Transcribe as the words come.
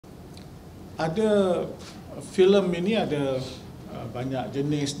Ada filem ini ada banyak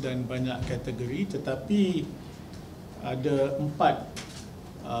jenis dan banyak kategori, tetapi ada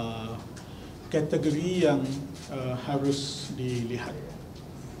 4 kategori yang harus dilihat.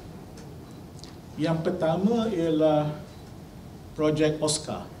 Yang pertama ialah projek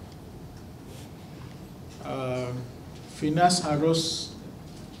Oscar. Finas harus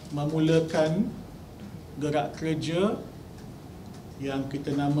memulakan gerak kerja yang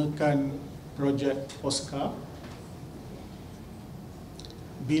kita namakan projek Oscar.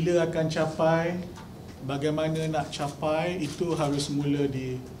 Bila akan capai, bagaimana nak capai, itu harus mula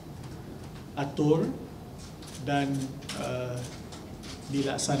diatur dan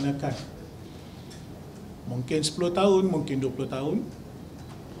dilaksanakan. Mungkin 10 tahun, mungkin 20 tahun.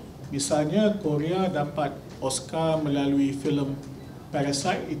 Misalnya Korea dapat Oscar melalui filem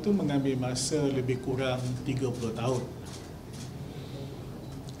Parasite, itu mengambil masa lebih kurang 30 tahun.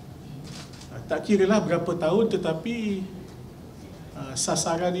 Tak kiralah berapa tahun, tetapi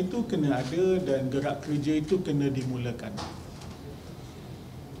sasaran itu kena ada dan gerak kerja itu kena dimulakan.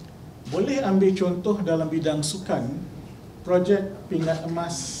 Boleh ambil contoh dalam bidang sukan, projek pingat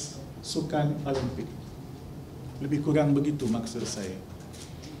emas sukan Olimpik. Lebih kurang begitu maksud saya.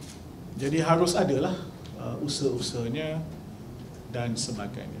 Jadi harus adalah usaha-usahanya dan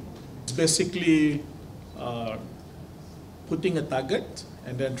sebagainya. It's basically putting a target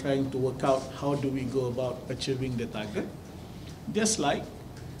and then trying to work out how do we go about achieving the target. Just like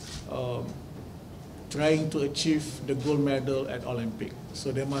trying to achieve the gold medal at Olympic. So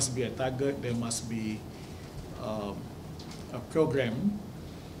there must be a target, there must be a program.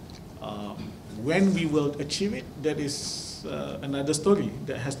 When we will achieve it, that is another story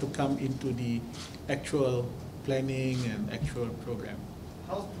that has to come into the actual planning and actual program.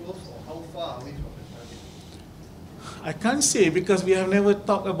 How close or how far away from the target? I can't say because we have never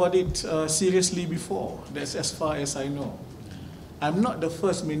talked about it seriously before. That's as far as I know. I'm not the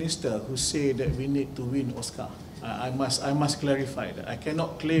first minister who say that we need to win Oscar. I must clarify that. I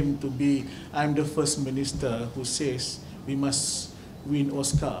cannot claim to be, I'm the first minister who says we must win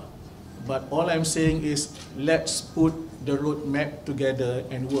Oscar. But all I'm saying is, let's put the roadmap together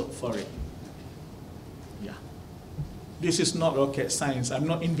and work for it. Yeah. This is not rocket science. I'm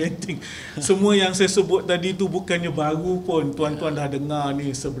not inventing. Semua yang saya sebut tadi tu bukannya baru pun. Tuan-tuan dah dengar ni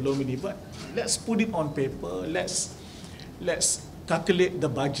sebelum ini. But let's put it on paper. Let's calculate the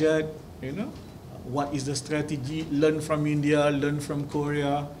budget. You know, what is the strategy? Learn from India. Learn from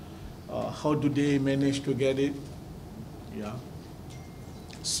Korea. How do they manage to get it? Yeah.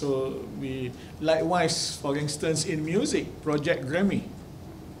 So we likewise, for instance, in music, Project Grammy.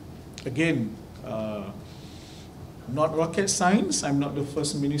 Again, not rocket science. I'm not the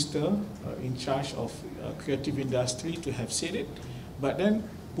first minister in charge of creative industry to have said it, but then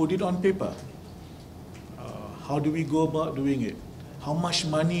put it on paper. How do we go about doing it? How much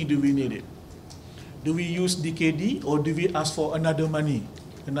money do we need it? Do we use DKD or do we ask for another money,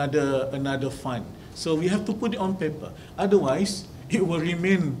 another fund? So we have to put it on paper. Otherwise, it will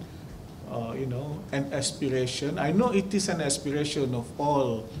remain, an aspiration. I know it is an aspiration of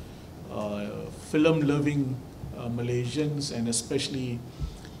all film-loving Malaysians and especially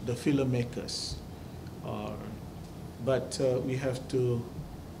the filmmakers. But we have to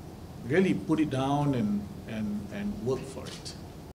really put it down and work for it.